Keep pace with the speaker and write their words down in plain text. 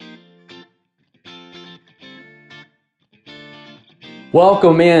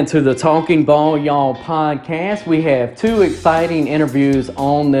Welcome into the Talking Ball Y'all podcast. We have two exciting interviews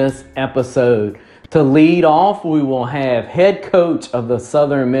on this episode. To lead off, we will have head coach of the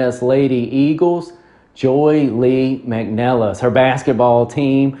Southern Miss Lady Eagles, Joy Lee McNellis. Her basketball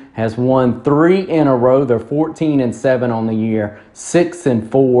team has won 3 in a row. They're 14-7 on the year,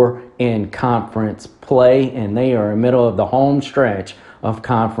 6-4 in conference play, and they are in the middle of the home stretch of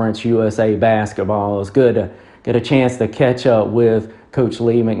Conference USA basketball. It's good to get a chance to catch up with Coach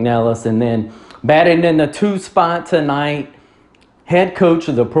Lee McNellis. And then batting in the 2 spot tonight, head coach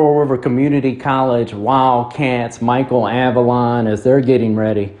of the Pearl River Community College Wildcats, Michael Avalon, as they're getting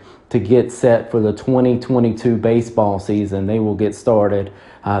ready to get set for the 2022 baseball season. They will get started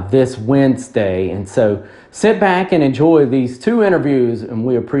this Wednesday. And so sit back and enjoy these 2 interviews, and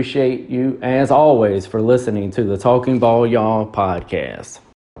we appreciate you, as always, for listening to the Talking Ball Y'all podcast.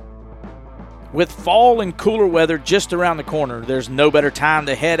 With fall and cooler weather just around the corner, there's no better time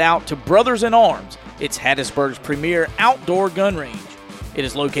to head out to Brothers in Arms. It's Hattiesburg's premier outdoor gun range. It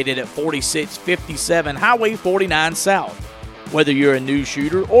is located at 4657 Highway 49 South. Whether you're a new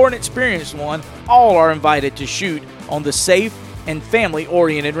shooter or an experienced one, all are invited to shoot on the safe and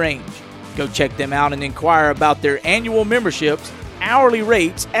family-oriented range. Go check them out and inquire about their annual memberships, hourly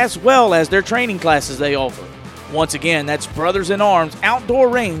rates, as well as their training classes they offer. Once again, that's Brothers in Arms Outdoor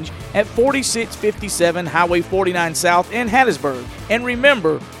Range at 4657 Highway 49 South in Hattiesburg. And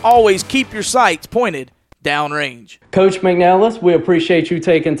remember, always keep your sights pointed downrange. Coach McNellis, we appreciate you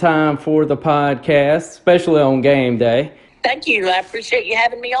taking time for the podcast, especially on game day. Thank you. I appreciate you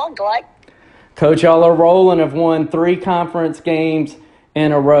having me on, Clyde. Coach, y'all are rolling, have won 3 conference games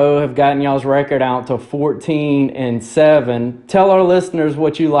in a row, have gotten y'all's record out to 14-7. Tell our listeners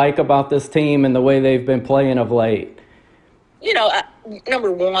what you like about this team and the way they've been playing of late. You know, number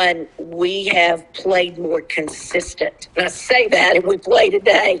one, we have played more consistent. And I say that, and we play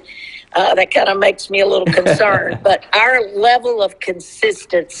today. That kind of makes me a little concerned. But our level of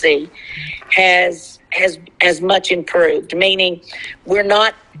consistency has much improved, meaning we're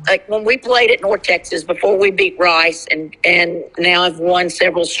not like when we played at North Texas before we beat Rice and now have won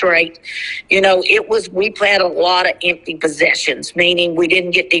several straight. You know, we had a lot of empty possessions, meaning we didn't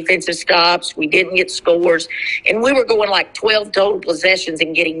get defensive stops, we didn't get scores, and we were going like 12 total possessions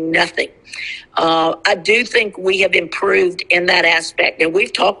and getting nothing. I do think we have improved in that aspect, and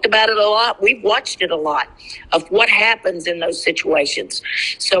we've talked about it a lot. We've watched it a lot of what happens in those situations.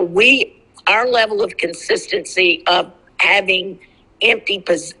 So our level of consistency of having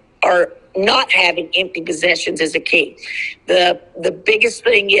or not having empty possessions is a key. The biggest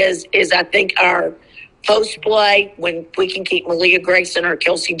thing is I think our post play, when we can keep Malia Grayson or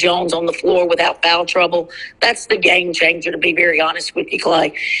Kelsey Jones on the floor without foul trouble, that's the game changer, to be very honest with you,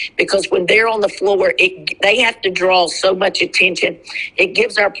 Clay. Because when they're on the floor, they have to draw so much attention. It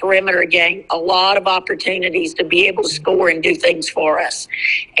gives our perimeter game a lot of opportunities to be able to score and do things for us.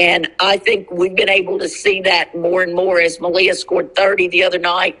 And I think we've been able to see that more and more as Malia scored 30 the other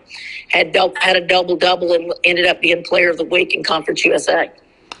night, had a double-double, and ended up being player of the week in Conference USA.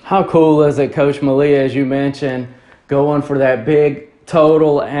 How cool is it, Coach Malia, as you mentioned, going for that big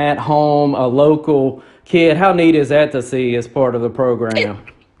total at home, a local kid? How neat is that to see as part of the program?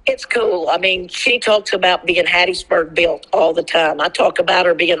 It's cool. I mean, she talks about being Hattiesburg built all the time. I talk about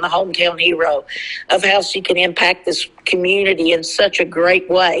her being the hometown hero of how she can impact this community in such a great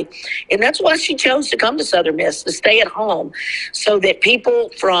way. And that's why she chose to come to Southern Miss, to stay at home, so that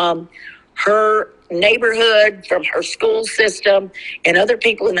people from her neighborhood, from her school system, and other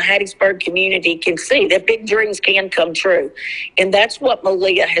people in the Hattiesburg community can see that big dreams can come true. And that's what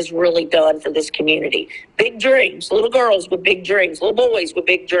Malia has really done for this community. Big dreams, little girls with big dreams, little boys with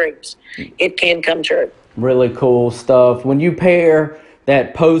big dreams. It can come true. Really cool stuff. When you pair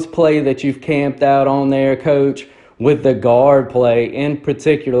that post play that you've camped out on there, Coach, with the guard play, in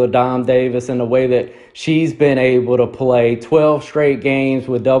particular Dom Davis, and the way that she's been able to play 12 straight games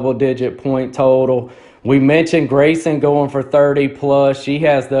with double-digit point total. We mentioned Grayson going for 30-plus. She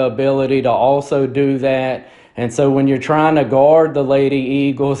has the ability to also do that. And so when you're trying to guard the Lady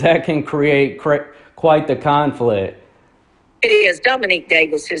Eagles, that can create quite the conflict. It is. Dominique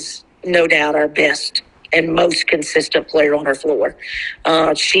Davis is no doubt our best and most consistent player on her floor.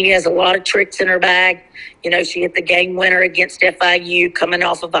 She has a lot of tricks in her bag. You know, she hit the game winner against FIU coming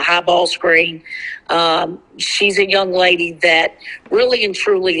off of a high ball screen. She's a young lady that really and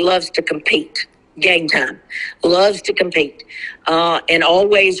truly loves to compete. game time, loves to compete, and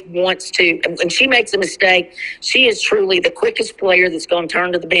always wants to. And when she makes a mistake, she is truly the quickest player that's going to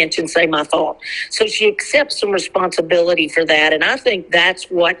turn to the bench and say, my fault. So she accepts some responsibility for that. And I think that's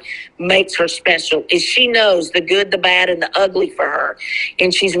what makes her special, is she knows the good, the bad, and the ugly for her.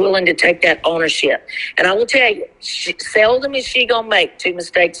 And she's willing to take that ownership. And I will tell you, seldom is she going to make 2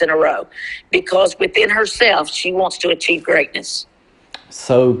 mistakes in a row, because within herself, she wants to achieve greatness.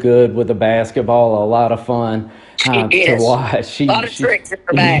 So good with the basketball, a lot of fun to watch. A lot of tricks in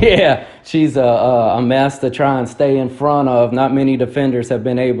her bag. Yeah, she's a mess to try and stay in front of. Not many defenders have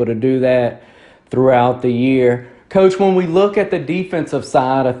been able to do that throughout the year. Coach, when we look at the defensive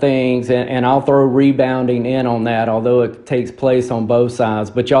side of things, and I'll throw rebounding in on that, although it takes place on both sides,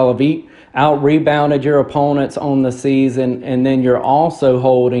 but y'all have out-rebounded your opponents on the season, and then you're also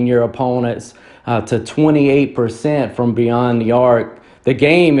holding your opponents to 28% from beyond the arc. The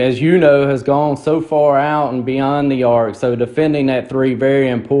game, as you know, has gone so far out and beyond the arc, so defending that 3, very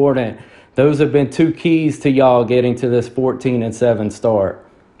important. Those have been 2 keys to y'all getting to this 14-7 start.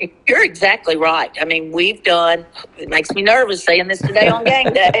 You're exactly right. I mean, it makes me nervous saying this today on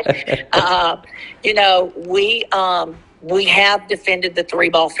game day. We have defended the 3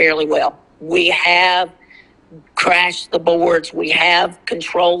 ball fairly well. We have crashed the boards. We have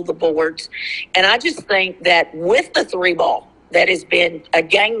controlled the boards. And I just think that with the 3 ball, that has been a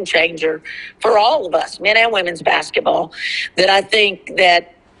game changer for all of us, men and women's basketball, that I think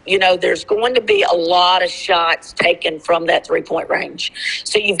that, there's going to be a lot of shots taken from that 3-point range.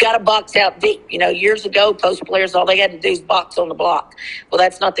 So you've got to box out deep. Years ago, post players, all they had to do is box on the block. Well,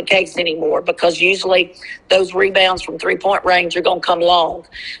 that's not the case anymore, because usually those rebounds from 3-point range are going to come long.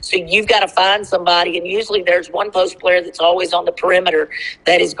 So you've got to find somebody, and usually there's one post player that's always on the perimeter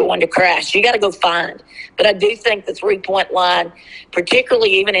that is going to crash. You got to go find. But I do think the 3-point line,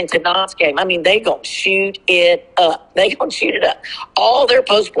 particularly even in tonight's game, I mean, they're going to shoot it up. They're going to shoot it up. All their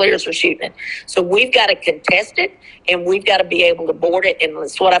post players are shooting it. So we've got to contest it, and we've got to be able to board it. And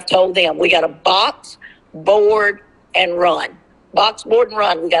that's what I've told them. We got to box, board, and run. Box, board, and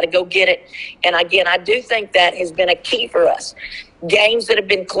run. We got to go get it. And again, I do think that has been a key for us. Games that have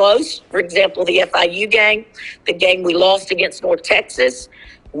been close, for example, the FIU game, the game we lost against North Texas,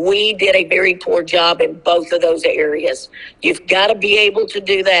 we did a very poor job in both of those areas. You've got to be able to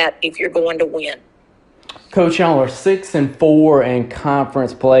do that if you're going to win. Coach, y'all are 6-4 in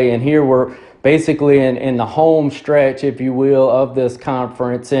conference play, and here we're basically in the home stretch, if you will, of this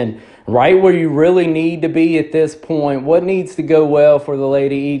conference, and right where you really need to be at this point. What needs to go well for the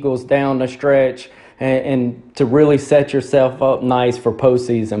Lady Eagles down the stretch and to really set yourself up nice for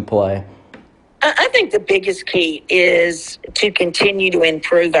postseason play? I think the biggest key is to continue to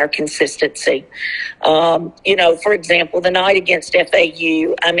improve our consistency. For example, the night against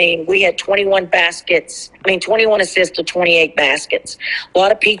FAU, we had 21 assists to 28 baskets. A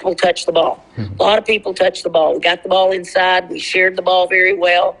lot of people touched the ball. We got the ball inside. We shared the ball very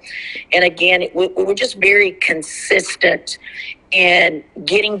well. And again, we were just very consistent in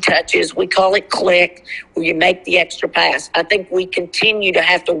getting touches. We call it click, where you make the extra pass. I think we continue to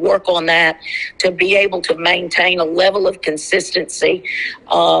have to work on that to be able to maintain a level of consistency,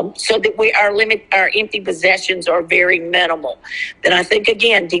 so that our empty possessions are very minimal. Then I think,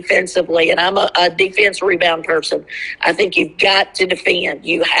 again, defensively, and I'm a defense rebound person, I think you've got to defend.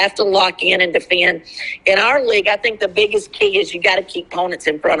 You have to lock in and defend. In our league, I think the biggest key is you got to keep opponents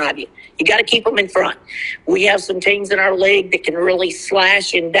in front of you. You got to keep them in front. We have some teams in our league that can really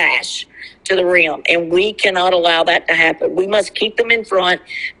slash and dash to the rim, and we cannot allow that to happen. We must keep them in front,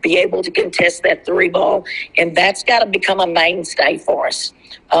 be able to contest that 3 ball, and that's got to become a mainstay for us.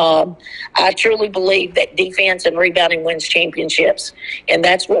 I truly believe that defense and rebounding wins championships, and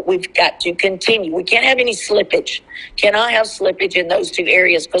that's what we've got to continue. We can't have any slippage. Cannot have slippage in those 2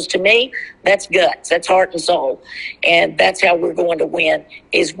 areas, because to me, that's guts, that's heart and soul, and that's how we're going to win,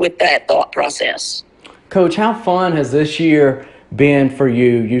 is with that thought process. Coach, how fun has this year been for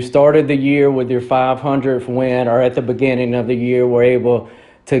you? You started the year with your 500th win, or at the beginning of the year were able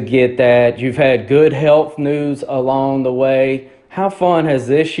to get that. You've had good health news along the way. How fun has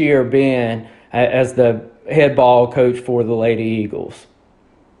this year been as the head ball coach for the Lady Eagles?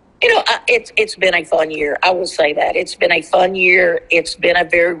 It's been a fun year. I will say that. It's been a fun year. It's been a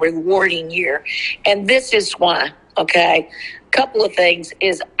very rewarding year. And this is why, okay? Couple of things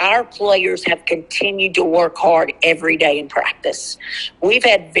is our players have continued to work hard every day in practice. We've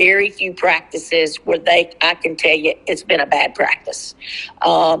had very few practices where I can tell you it's been a bad practice.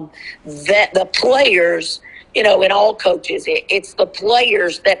 That the players, and all coaches, it's the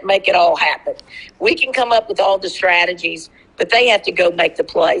players that make it all happen. We can come up with all the strategies, but they have to go make the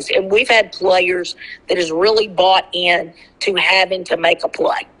plays. And we've had players that has really bought in to having to make a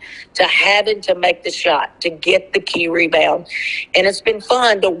play, to having to make the shot, to get the key rebound. And it's been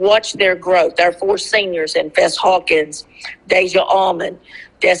fun to watch their growth. Our 4 seniors, and Fess Hawkins, Deja Allman,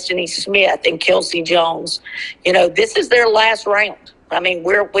 Destiny Smith, and Kelsey Jones. This is their last round. I mean,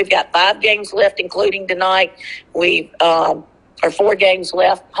 we've got 5 games left, including tonight. We've or 4 games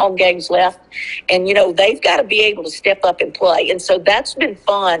left, home games left. And, they've got to be able to step up and play. And so that's been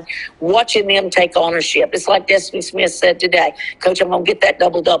fun watching them take ownership. It's like Destiny Smith said today, Coach, I'm going to get that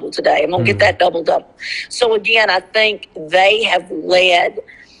double-double today. I'm going to get that double-double. So, again, I think they have led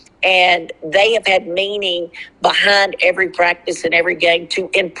and they have had meaning behind every practice and every game to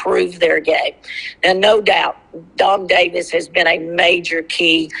improve their game. Now, no doubt, Dom Davis has been a major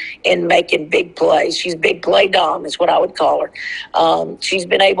key in making big plays. She's big play Dom is what I would call her. She's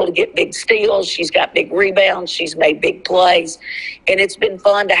been able to get big steals. She's got big rebounds. She's made big plays. And it's been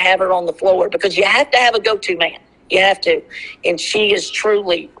fun to have her on the floor because you have to have a go-to man. You have to. And she has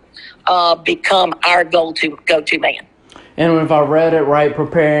truly become our go-to man. And if I read it right,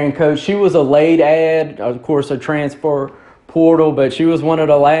 preparing, Coach, she was a late add, of course, a transfer portal, but she was one of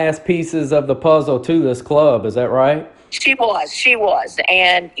the last pieces of the puzzle to this club. Is that right? She was.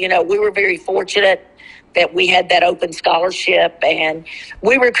 And, we were very fortunate that we had that open scholarship. And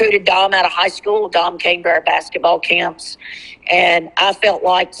we recruited Dom out of high school. Dom came to our basketball camps. And I felt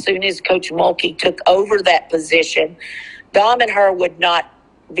like as soon as Coach Mulkey took over that position, Dom and her would not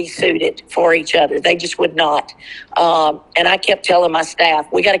be suited for each other. They just would not. And I kept telling my staff,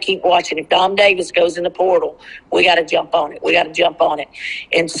 we got to keep watching. If Dom Davis goes in the portal, we got to jump on it.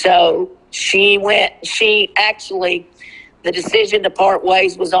 And so the decision to part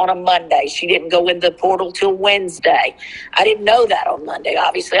ways was on a Monday. She didn't go in the portal till Wednesday. I didn't know that on Monday.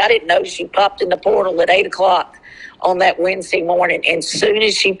 Obviously, I didn't know she popped in the portal at 8 o'clock on that Wednesday morning. And soon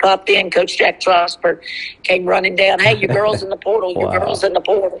as she popped in, Coach Jack Trosper came running down, hey, your girl's in the portal, your girl's in the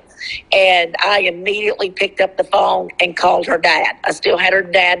portal. And I immediately picked up the phone and called her dad. I still had her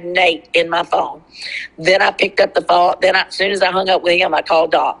dad, Nate, in my phone. Then I picked up the phone. Then as soon as I hung up with him, I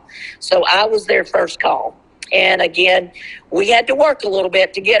called Doc. So I was their first call. And again, we had to work a little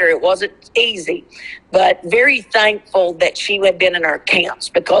bit to get her. It wasn't easy, but very thankful that she had been in our camps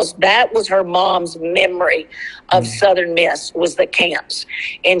because that was her mom's memory of Southern Miss was the camps.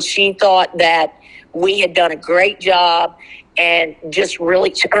 And she thought that we had done a great job and just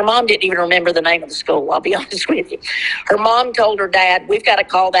really, her mom didn't even remember the name of the school, I'll be honest with you. Her mom told her dad, we've got to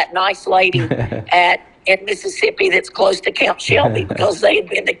call that nice lady in Mississippi that's close to Camp Shelby because they had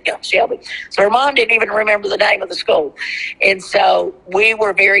been to Camp Shelby. So her mom didn't even remember the name of the school. And so we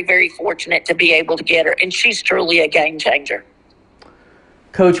were very, very fortunate to be able to get her. And she's truly a game changer.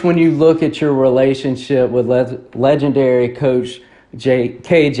 Coach, when you look at your relationship with legendary Coach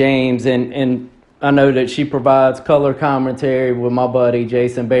Kay James, and I know that she provides color commentary with my buddy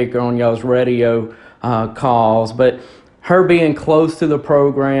Jason Baker on y'all's radio calls, but her being close to the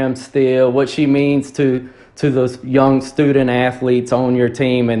program still, what she means to those young student athletes on your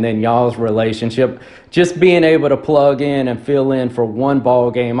team, and then y'all's relationship, just being able to plug in and fill in for one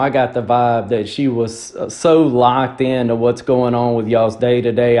ball game. I got the vibe that she was so locked into what's going on with y'all's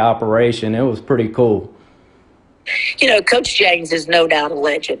day-to-day operation. It was pretty cool. Coach James is no doubt a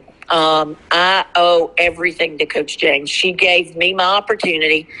legend. I owe everything to Coach James. She gave me my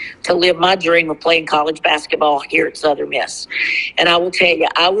opportunity to live my dream of playing college basketball here at Southern Miss. And I will tell you,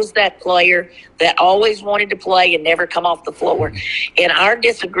 I was that player that always wanted to play and never come off the floor. And our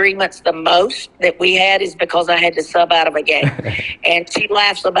disagreements the most that we had is because I had to sub out of a game. And she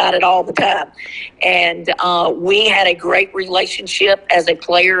laughs about it all the time. And we had a great relationship as a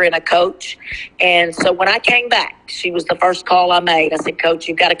player and a coach. And so when I came back, she was the first call I made. I said, Coach,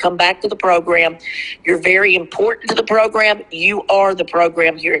 you've got to come back to the program. You're very important to the program. You are the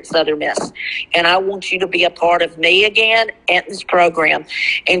program here at Southern Miss. And I want you to be a part of me again and this program.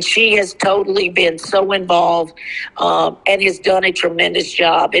 And she has totally been so involved and has done a tremendous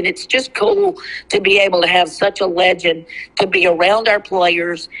job. And it's just cool to be able to have such a legend to be around our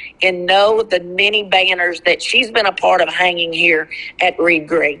players and know the many banners that she's been a part of hanging here at Reed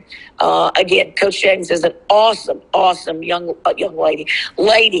Green. Again, Coach James is an awesome young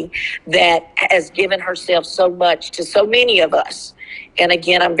lady that has given herself so much to so many of us. And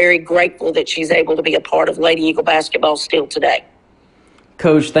again, I'm very grateful that she's able to be a part of Lady Eagle basketball still today.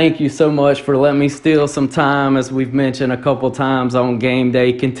 Coach, thank you so much for letting me steal some time, as we've mentioned a couple times on game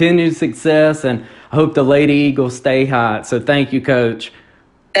day. Continued success, and I hope the Lady Eagles stay hot. So thank you, Coach.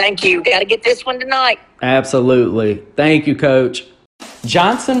 Thank you. Got to get this one tonight. Absolutely. Thank you, Coach.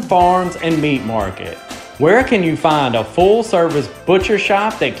 Johnson Farms and Meat Market. Where can you find a full-service butcher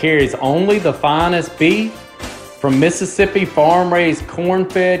shop that carries only the finest beef from Mississippi farm-raised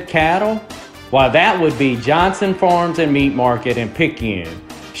corn-fed cattle? Why, that would be Johnson Farms and Meat Market in Picayune.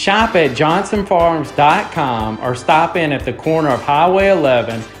 Shop at johnsonfarms.com or stop in at the corner of Highway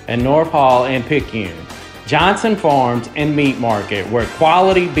 11 and North Hall in Picayune. Johnson Farms and Meat Market, where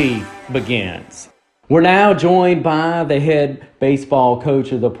quality beef begins. We're now joined by the head baseball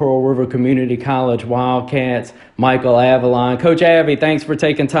coach of the Pearl River Community College Wildcats, Michael Avalon. Coach Avi, thanks for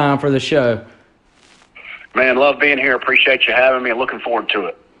taking time for the show. Man, love being here. Appreciate you having me. Looking forward to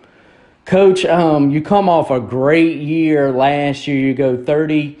it. Coach, you come off a great year last year. You go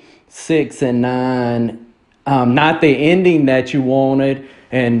 36-9. Not the ending that you wanted.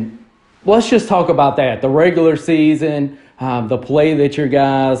 And let's just talk about that. The regular season, the play that your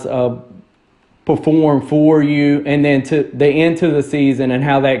guys perform for you, and then to the end of the season and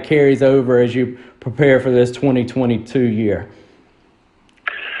how that carries over as you prepare for this 2022 year.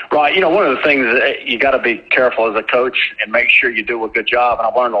 Right. One of the things that you got to be careful as a coach and make sure you do a good job. And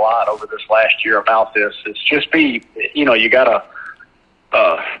I've learned a lot over this last year about this. It's just you got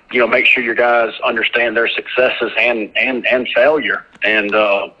to, make sure your guys understand their successes and failure. And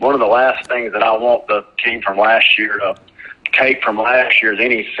one of the last things that I want the team from last year to take from last year is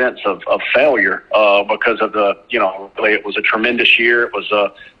any sense of failure because of really it was a tremendous year. It was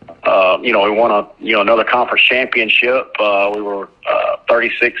we won another conference championship. We were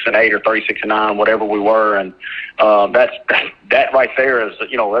 36-8 or 36-9, whatever we were, and that right there is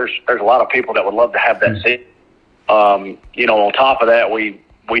there's a lot of people that would love to have that seat. On top of that, we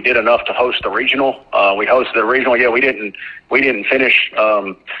did enough to host the regional. We hosted the regional. Yeah, we didn't finish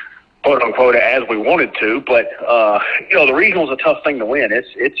quote unquote as we wanted to, but the regional is a tough thing to win.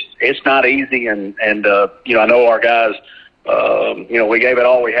 It's not easy, and I know our guys. We gave it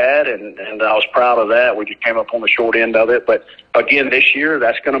all we had, and I was proud of that. We just came up on the short end of it. But again, this year,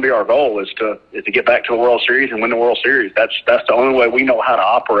 that's going to be our goal is to get back to the World Series and win the World Series. That's the only way we know how to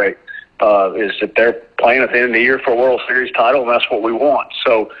operate. Is that they're playing at the end of the year for a World Series title, and that's what we want.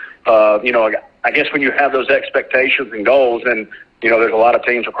 So, I guess when you have those expectations and goals, and there's a lot of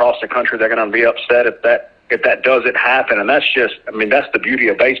teams across the country that are going to be upset if that doesn't happen, and that's the beauty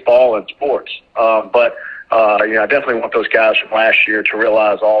of baseball and sports. But I definitely want those guys from last year to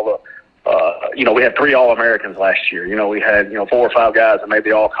realize all the, we had 3 All-Americans last year. We had, 4 or 5 guys that made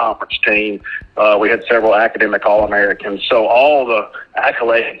the all-conference team. We had several academic All-Americans. So all the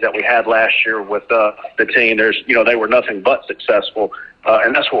accolades that we had last year with the team, they were nothing but successful.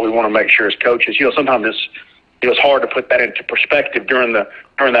 And that's what we want to make sure as coaches. Sometimes it's hard to put that into perspective during that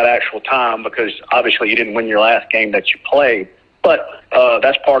actual time because obviously you didn't win your last game that you played. But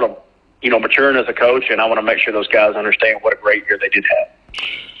that's part of, maturing as a coach, and I want to make sure those guys understand what a great year they did have.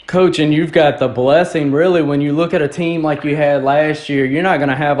 Coach, and you've got the blessing, really, when you look at a team like you had last year, you're not going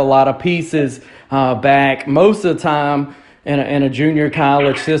to have a lot of pieces back most of the time in a junior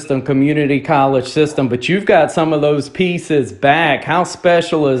college system, community college system, but you've got some of those pieces back. How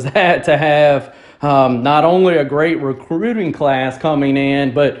special is that to have not only a great recruiting class coming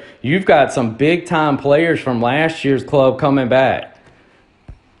in, but you've got some big-time players from last year's club coming back?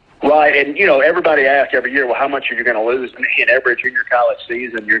 Right, and everybody asks every year, well, how much are you going to lose? And in every junior college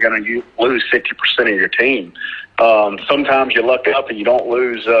season, you're going to lose 50% of your team. Sometimes you luck up and you don't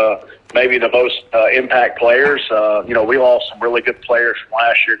lose maybe the most impact players. We lost some really good players from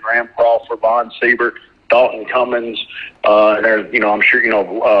last year: Graham Crawford, Vaughn Siebert, Dalton Cummins, and there's I'm sure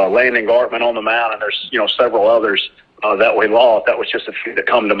Landon Gartman on the mound, and there's several others that we lost. That was just a few that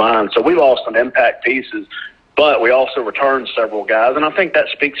come to mind. So we lost some impact pieces. But we also returned several guys, and I think that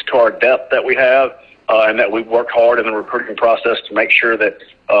speaks to our depth that we have and that we work hard in the recruiting process to make sure that,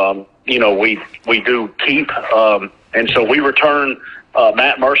 we do keep. And so we returned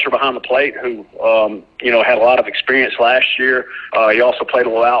Matt Mercer behind the plate, who, had a lot of experience last year. He also played a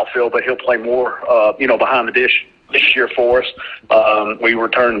little outfield, but he'll play more, behind the dish this year for us. We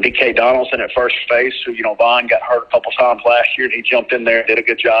returned D.K. Donaldson at first base, who, Vaughn got hurt a couple times last year, and he jumped in there and did a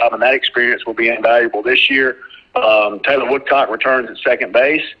good job, and that experience will be invaluable this year. Taylor Woodcock returns at second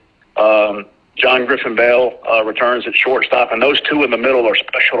base. John Griffin Bell returns at shortstop, and those two in the middle are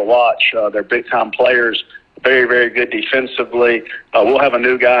special to watch. They're big-time players, very, very good defensively. We'll have a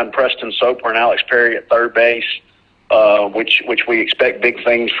new guy in Preston Soper and Alex Perry at third base, which we expect big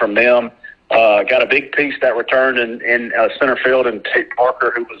things from them. Got a big piece that returned in center field, and Tate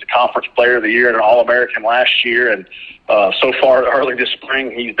Parker, who was the conference player of the year and an All-American last year. And so far early this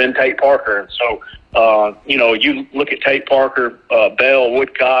spring, he's been Tate Parker. And so, you look at Tate Parker, Bell,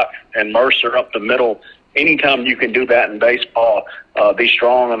 Woodcock, and Mercer up the middle. anytime you can do that in baseball, be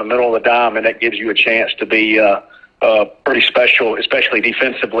strong in the middle of the diamond, that gives you a chance to be pretty special, especially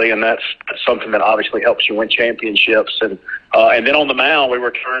defensively, and that's something that obviously helps you win championships. And then on the mound, we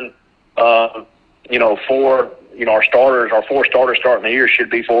return, our four starters starting the year should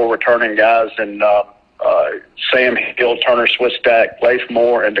be four returning guys, and Sam Hill, Turner Swistak, Leif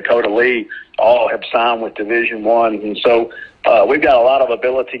Moore, and Dakota Lee all have signed with Division I, and so we've got a lot of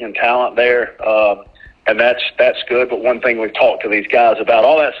ability and talent there, and that's good. But one thing we've talked to these guys about,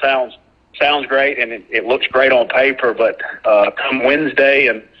 all that sounds great, and it looks great on paper, but come Wednesday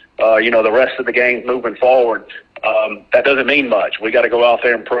and the rest of the games moving forward, that doesn't mean much. We got to go out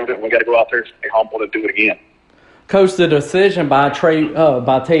there and prove it. We got to go out there and stay humble to do it again. Coach, the decision by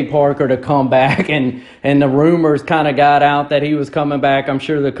Tate Parker to come back, and the rumors kind of got out that he was coming back. I'm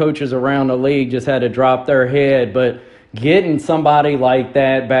sure the coaches around the league just had to drop their head, but getting somebody like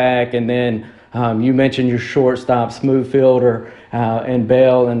that back, and then you mentioned your shortstop, smooth fielder, and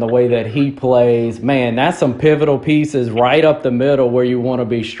Bell, and the way that he plays, man, that's some pivotal pieces right up the middle where you want to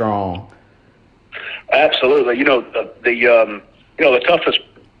be strong. Absolutely. The toughest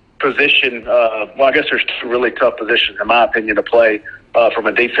position, I guess there's two really tough positions, in my opinion, to play from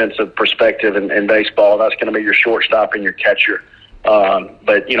a defensive perspective in baseball. That's going to be your shortstop and your catcher.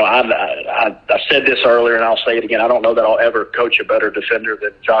 But I said this earlier, and I'll say it again. I don't know that I'll ever coach a better defender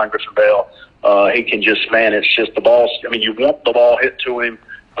than John Griffin Bell. He can it's just the ball. I mean, you want the ball hit to him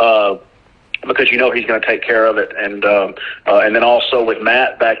because he's going to take care of it. And then also with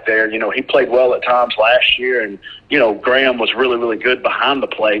Matt back there, he played well at times last year, and Graham was really, really good behind the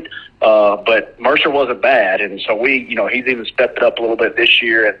plate. But Mercer wasn't bad, and so he's even stepped it up a little bit this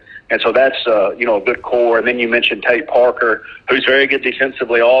year, and so that's a good core. And then you mentioned Tate Parker, who's very good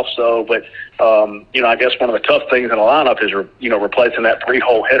defensively also. But I guess one of the tough things in a lineup is replacing that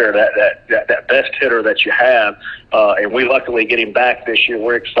 3-hole hitter, that best hitter that you have. And we luckily get him back this year.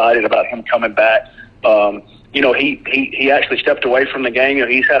 We're excited about him coming back. He actually stepped away from the game.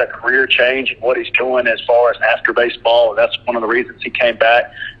 He's had a career change in what he's doing as far as after baseball, and that's one of the reasons he came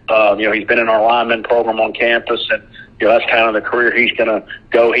back. He's been in our lineman program on campus, and that's kind of the career he's going to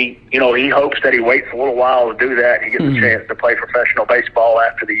go. He hopes that he waits a little while to do that. He gets a chance to play professional baseball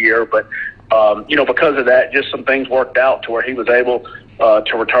after the year, but because of that, just some things worked out to where he was able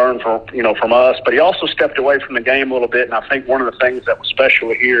to return from us. But he also stepped away from the game a little bit, and I think one of the things that was special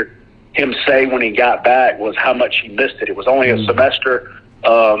to hear him say when he got back was how much he missed it. It was only a semester,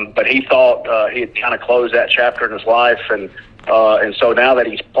 but he thought he had kind of closed that chapter in his life, and so now that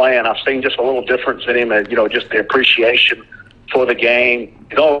he's playing, I've seen just a little difference in him, and just the appreciation for the game.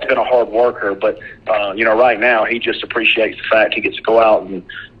 He's always been a hard worker, but right now he just appreciates the fact he gets to go out and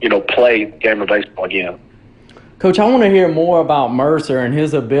play the game of baseball again. Coach, I want to hear more about Mercer and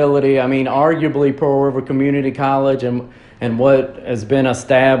his ability. I mean, arguably Pearl River Community College and what has been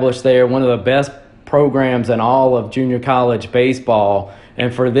established there, one of the best programs in all of junior college baseball.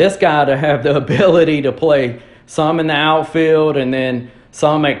 And for this guy to have the ability to play some in the outfield and then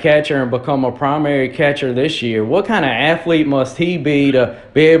some at catcher and become a primary catcher this year, what kind of athlete must he be to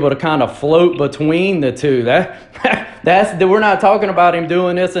be able to kind of float between the two? We're not talking about him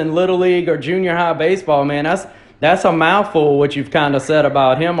doing this in Little League or junior high baseball, man. That's a mouthful what you've kind of said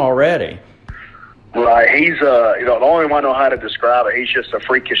about him already. Right. He's the only one I know how to describe it. He's just a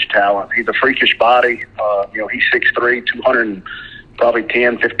freakish talent. He's a freakish body. He's 6'3", 200 probably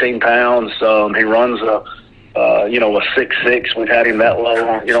 10, 15 pounds. He runs a 6'6". We've had him that low,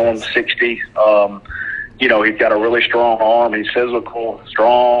 on the 60. He's got a really strong arm. He's physical,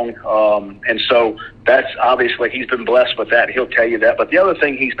 strong. And so that's obviously he's been blessed with that. He'll tell you that. But the other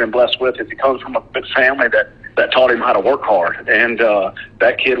thing he's been blessed with is he comes from a good family that taught him how to work hard. And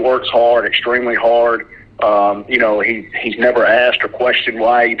that kid works hard, extremely hard. He's never asked or questioned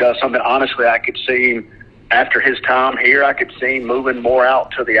why he does something. Honestly, I could see him after his time here, I could see him moving more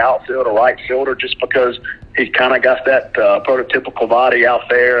out to the outfield or right fielder just because he's kind of got that prototypical body out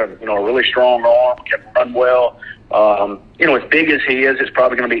there and, a really strong arm, can run well. As big as he is, it's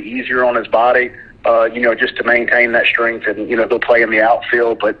probably going to be easier on his body, just to maintain that strength and, go play in the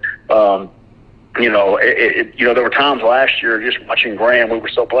outfield. But, there were times last year just watching Graham, we were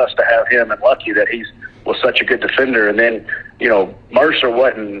so blessed to have him and lucky that he was such a good defender. And then, Mercer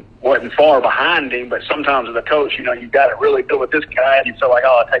wasn't far behind him, but sometimes as a coach, you've got to really deal with this guy and you feel like,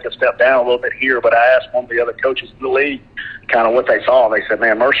 I'll take a step down a little bit here. But I asked one of the other coaches in the league kind of what they saw, and they said,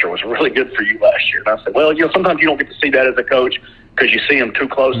 man, Mercer was really good for you last year. And I said, well, sometimes you don't get to see that as a coach because you see him too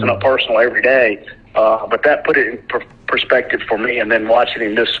close and up personal every day. But that put it in perspective for me. And then watching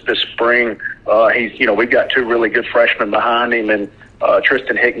him this spring, we've got two really good freshmen behind him, and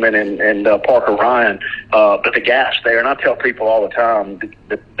Tristan Hickman and Parker Ryan, but the gap's there. And I tell people all the time,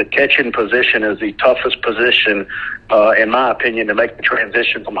 the catching position is the toughest position, in my opinion, to make the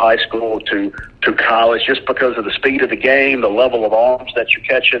transition from high school to college, just because of the speed of the game, the level of arms that you're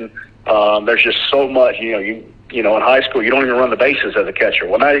catching. There's just so much, you know, in high school, you don't even run the bases as a catcher.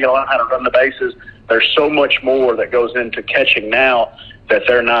 Well, now you got to learn how to run the bases. There's so much more that goes into catching now that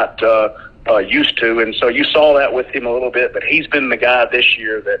they're not used to. And so you saw that with him a little bit, but he's been the guy this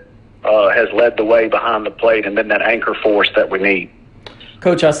year that has led the way behind the plate and been that anchor force that we need.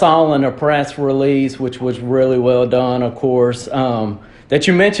 Coach, I saw in a press release, which was really well done, of course, that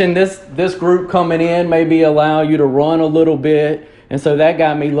you mentioned this group coming in maybe allow you to run a little bit. And so that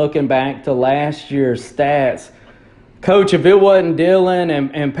got me looking back to last year's stats. Coach, if it wasn't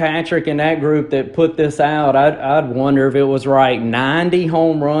Dylan and Patrick and that group that put this out, I'd wonder if it was right. 90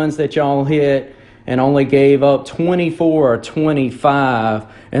 home runs that y'all hit and only gave up 24 or 25.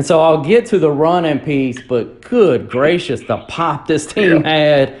 And so I'll get to the running piece, but good gracious, the pop this team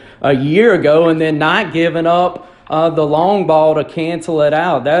had a year ago and then not giving up the long ball to cancel it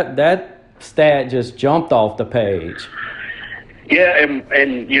out. That stat just jumped off the page. Yeah,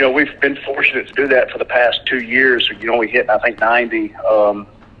 and you know, we've been fortunate to do that for the past 2 years. You know, we hit, I think, 90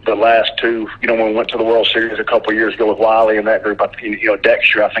 the last two. You know, when we went to the World Series a couple of years ago with Wiley and that group, you know,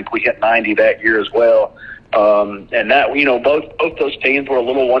 Dexter, I think we hit 90 that year as well. And that, you know, both those teams were a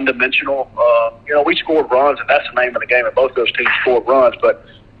little one-dimensional. You know, we scored runs, and that's the name of the game, and both those teams scored runs, but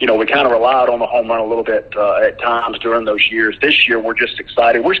you know, we kind of relied on the home run a little bit at times during those years. This year, we're just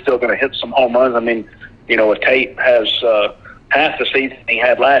excited. We're still going to hit some home runs. I mean, you know, if Tate has half the season he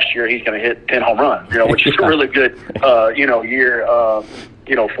had last year, he's going to hit 10 home runs, you know, which is a really good, you know, year,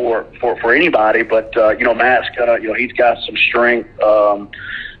 you know, for anybody. But, you know, Matt's got, you know, he's got some strength.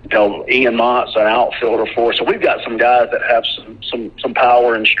 You know, Ian Mott's an outfielder for us. So we've got some guys that have some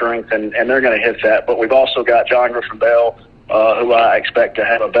power and strength, and they're going to hit that. But we've also got John Griffin Bell, who I expect to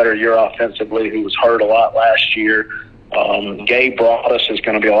have a better year offensively, who was hurt a lot last year. Gabe Broadus is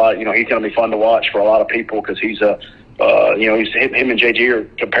going to be a lot, you know, he's going to be fun to watch for a lot of people because he's a, you know, him and JG are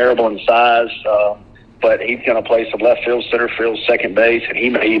comparable in size, but he's going to play some left field, center field, second base, and he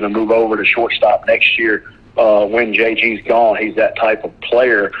may even move over to shortstop next year when JG's gone. He's that type of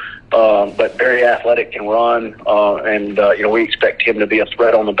player, but very athletic, can run, and you know, we expect him to be a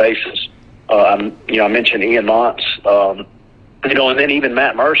threat on the bases. You know, I mentioned Ian Montz, you know, and then even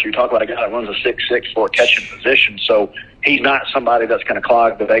Matt Mercer. You talk about a guy that runs a 6'6" for a catching position, so he's not somebody that's going to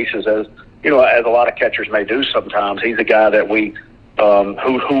clog the bases as, you know, as a lot of catchers may do sometimes. He's a guy that we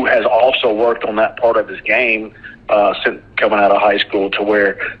who has also worked on that part of his game since coming out of high school, to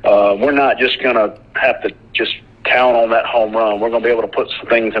where we're not just going to have to just count on that home run. We're going to be able to put some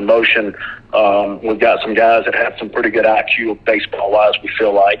things in motion. We've got some guys that have some pretty good IQ baseball-wise, we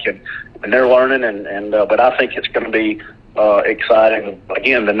feel like, and they're learning. And but I think it's going to be exciting.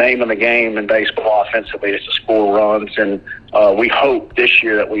 Again, the name of the game in baseball offensively is to score runs, and we hope this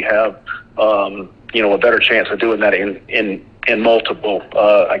year that we have you know, a better chance of doing that in multiple,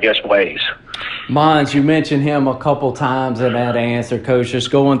 I guess, ways. Mons, you mentioned him a couple times in that answer, Coach. Just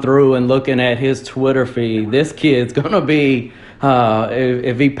going through and looking at his Twitter feed, this kid's going to be,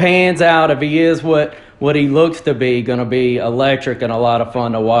 if he pans out, if he is what he looks to be, going to be electric and a lot of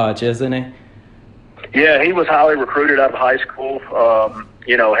fun to watch, isn't he? Yeah, he was highly recruited out of high school.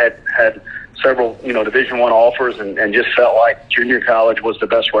 You know, had several, you know, Division I offers, and just felt like junior college was the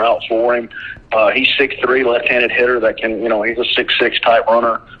best route for him. He's 6'3", left-handed hitter that can, you know, he's a 6'6" type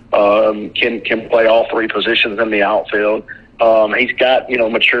runner. Can play all three positions in the outfield. He's got, you know,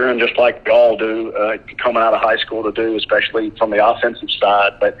 maturing just like we all do, coming out of high school to do, especially from the offensive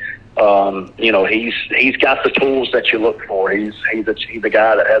side. But you know, he's got the tools that you look for. He's the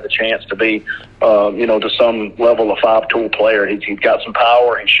guy that has a chance to be, you know, to some level a 5-tool player. He's got some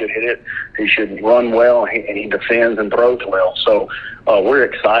power. He should hit it. He should run well, and he defends and throws well. So we're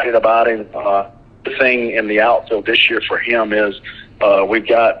excited about him. The thing in the outfield this year for him is we've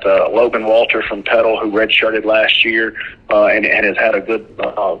got Logan Walter from Petal, who redshirted last year and has had a good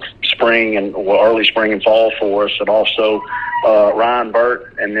spring and early spring and fall for us, and also Ryan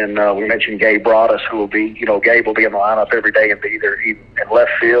Burt, and then we mentioned Gabe Broadus, who will be, you know, Gabe will be in the lineup every day and be either in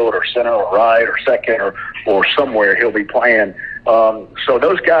left field or center or right or second or somewhere he'll be playing. So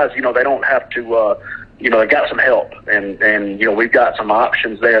those guys, you know, they don't have to, you know, they got some help, and you know, we've got some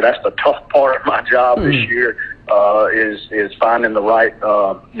options there. That's the tough part of my job this year, is finding the right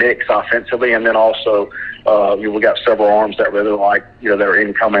mix offensively, and then also we got several arms that really like, you know, that are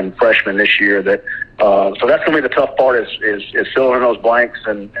incoming freshmen this year that So that's going to be the tough part is filling in those blanks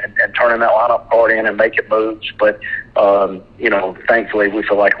and turning that lineup card in and making moves. But, thankfully we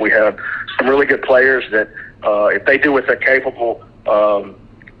feel like we have some really good players that if they do what they're capable,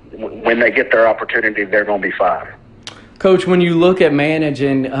 when they get their opportunity, they're going to be fine. Coach, when you look at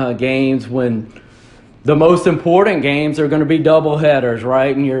managing games, when the most important games are going to be double headers,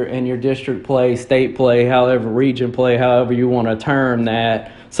 right? In your district play, state play, however, region play, however you want to term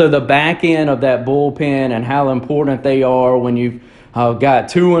that. So the back end of that bullpen and how important they are when you've got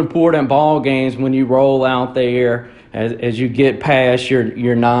two important ball games when you roll out there as you get past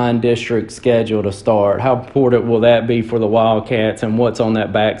your non-district schedule to start. How important will that be for the Wildcats and what's on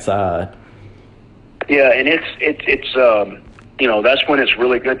that backside? Yeah, and it's that's when it's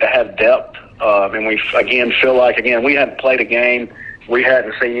really good to have depth. And we, again, feel like, we hadn't played a game. We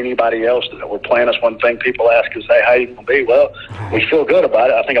hadn't seen anybody else that were playing us. One thing people ask is, hey, how you going to be? Well, we feel good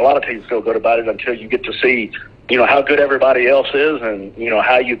about it. I think a lot of teams feel good about it until you get to see, how good everybody else is and,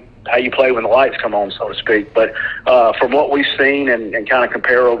 how you play when the lights come on, so to speak. But from what we've seen and kind of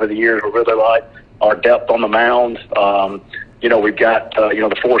compare over the years, we really like our depth on the mound. We've got,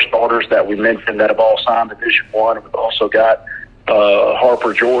 the four starters that we mentioned that have all signed Division I. We've also got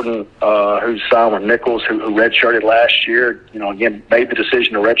Harper Jordan, who's signed with Nichols, who redshirted last year. Again, made the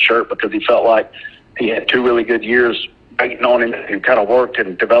decision to redshirt because he felt like he had two really good years waiting on him. He kind of worked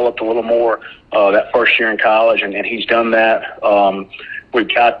and developed a little more that first year in college, and he's done that. We've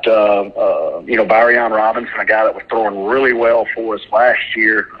got, Byron Robinson, a guy that was throwing really well for us last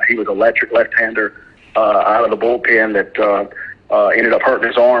year. He was electric left-hander out of the bullpen that ended up hurting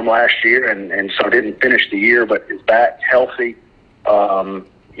his arm last year and so didn't finish the year, but is back healthy.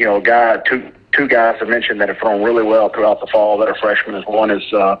 Two guys I mentioned that have thrown really well throughout the fall that are freshmen. One is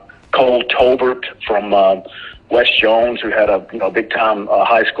Cole Tolbert from West Jones, who had a big-time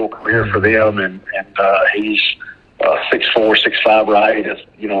high school career for them, and he's 6'4", 6'5", right? Just,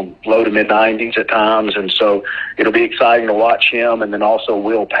 low to mid-90s at times, and so it'll be exciting to watch him. And then also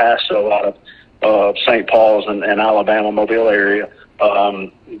Will Paso out of St. Paul's and Alabama, Mobile area.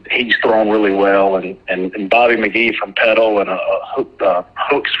 He's thrown really well, and Bobby McGee from Petal and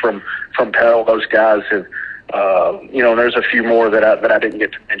Hooks from Petal. Those guys have, there's a few more that I didn't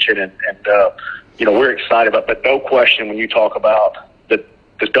get to mention, and we're excited about. But no question, when you talk about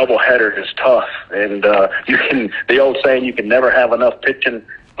the doubleheader is tough, and the old saying, you can never have enough pitching,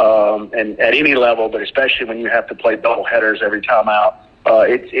 and at any level, but especially when you have to play doubleheaders every time out.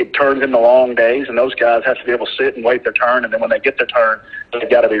 It turns into long days, and those guys have to be able to sit and wait their turn, and then when they get their turn, they've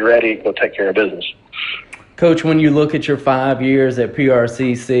got to be ready to go take care of business. Coach, when you look at your 5 years at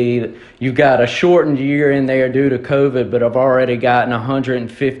PRCC, you've got a shortened year in there due to COVID, but have already gotten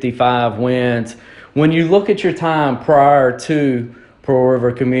 155 wins. When you look at your time prior to Pearl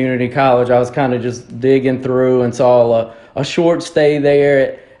River Community College, I was kind of just digging through and saw a short stay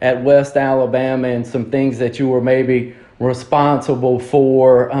there at West Alabama and some things that you were maybe responsible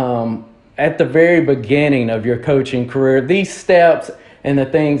for at the very beginning of your coaching career. These steps and the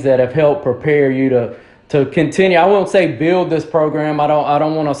things that have helped prepare you to continue. I won't say build this program. I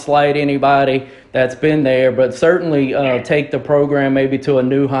don't want to slight anybody that's been there, but certainly take the program maybe to a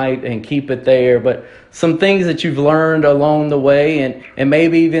new height and keep it there. But some things that you've learned along the way and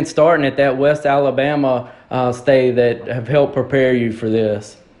maybe even starting at that West Alabama stay that have helped prepare you for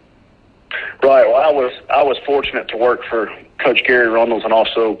this. Right. Well, I was fortunate to work for Coach Gary Rundles and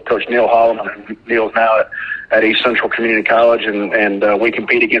also Coach Neil Holloman. Neil's now at East Central Community College, and we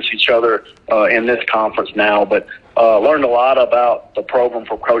compete against each other in this conference now. But learned a lot about the program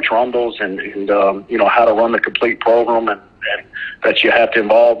from Coach Rundles and how to run the complete program and that you have to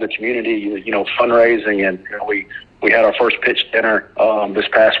involve the community, fundraising. And we had our first pitch dinner this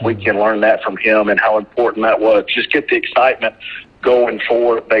past weekend, learned that from him and how important that was. Just get the excitement going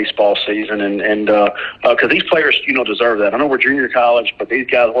forward baseball season, and because these players, deserve that. I know we're junior college, but these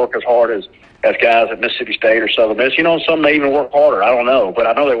guys work as hard as guys at Mississippi State or Southern Miss. Some may even work harder. I don't know, but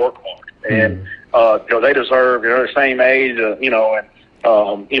I know they work hard, and they deserve. They're the same age,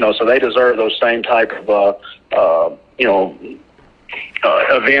 so they deserve those same type of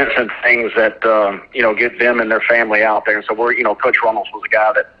events and things that get them and their family out there. And so Coach Runnels was a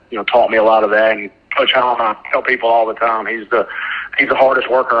guy that taught me a lot of that. And Coach Holland, I tell people all the time, he's the hardest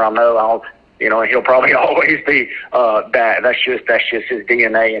worker I know. He'll probably always be that. That's just his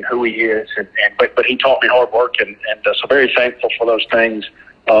DNA and who he is. But he taught me hard work, and so very thankful for those things.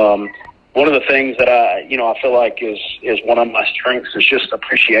 One of the things that I feel like is one of my strengths is just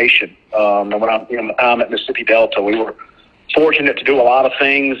appreciation. And when I'm at Mississippi Delta, we were fortunate to do a lot of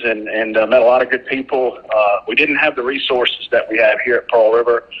things and met a lot of good people. We didn't have the resources that we have here at Pearl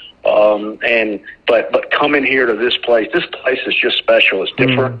River. But coming here to this place is just special. It's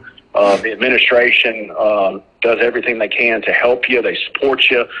different. The administration does everything they can to help you. They support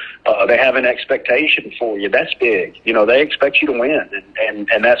you. They have an expectation for you. That's big. You know, they expect you to win,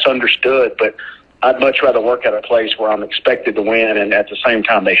 and that's understood. But I'd much rather work at a place where I'm expected to win, and at the same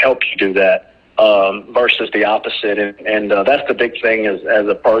time they help you do that, versus the opposite. And that's the big thing as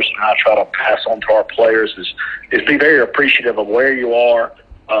a person I try to pass on to our players is be very appreciative of where you are.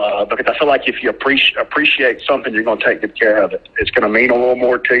 Because I feel like if you appreciate something, you're going to take good care of it. It's going to mean a little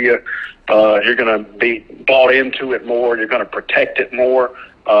more to you. You're going to be bought into it more. You're going to protect it more.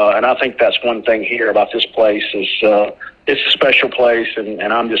 And I think that's one thing here about this place is it's a special place, and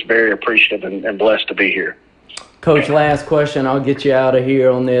I'm just very appreciative and blessed to be here. Coach, last question. I'll get you out of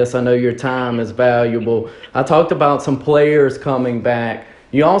here on this. I know your time is valuable. I talked about some players coming back.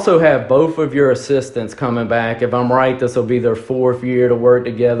 You also have both of your assistants coming back. If I'm right, this will be their fourth year to work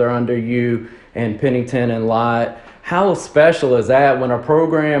together under you and Pennington and Lott. How special is that when a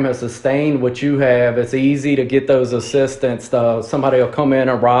program has sustained what you have? It's easy to get those assistants. Somebody will come in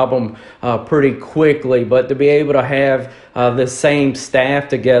and rob them pretty quickly, but to be able to have the same staff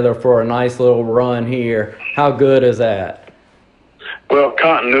together for a nice little run here, how good is that? Well,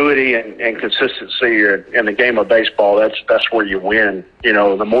 continuity and consistency in the game of baseball, that's where you win. You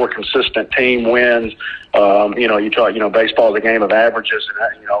know, the more consistent team wins. You talk, baseball is a game of averages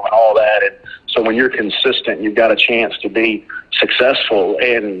and all that. And so when you're consistent, you've got a chance to be successful,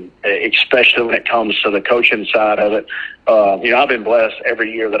 and especially when it comes to the coaching side of it. I've been blessed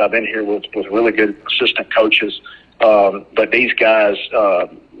every year that I've been here with really good assistant coaches. But these guys,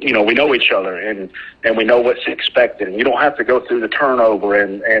 we know each other and we know what's expected. And you don't have to go through the turnover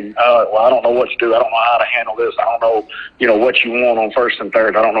and I don't know what to do. I don't know how to handle this. I don't know, what you want on first and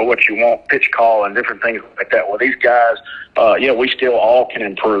third. I don't know what you want, pitch call and different things like that. Well, these guys, we still all can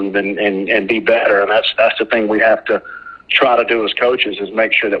improve and be better. And that's the thing we have to try to do as coaches is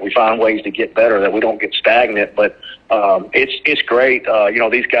make sure that we find ways to get better, that we don't get stagnant. But it's great.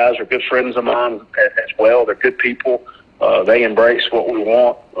 These guys are good friends of mine as well. They're good people. They embrace what we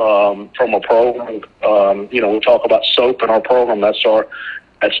want from a program. We talk about SOAP in our program.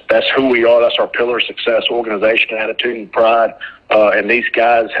 That's who we are. That's our pillar of success: organization, attitude, and pride. And these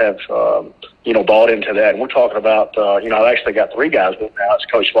guys have bought into that. And we're talking about I've actually got three guys with now. It's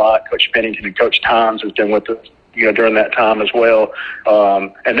Coach Lott, Coach Pennington, and Coach Tynes, who's been with us during that time as well.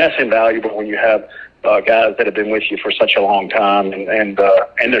 And that's invaluable when you have guys that have been with you for such a long time, and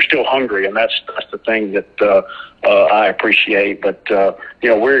they're still hungry, and that's the thing that I appreciate. But they're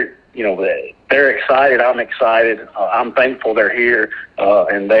excited. I'm excited. I'm thankful they're here,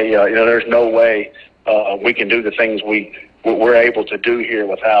 and they there's no way we can do the things we're able to do here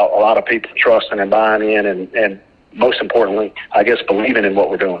without a lot of people trusting and buying in, and most importantly, I guess, believing in what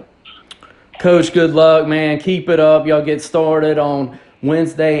we're doing. Coach, good luck, man. Keep it up. Y'all get started on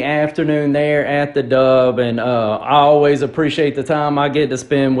Wednesday afternoon there at the Dub, and I always appreciate the time I get to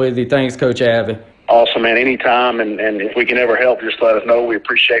spend with you. Thanks, Coach Abbey. Awesome, man. Anytime, and if we can ever help, just let us know. We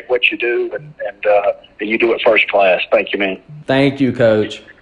appreciate what you do, and you do it first class. Thank you, man. Thank you, Coach.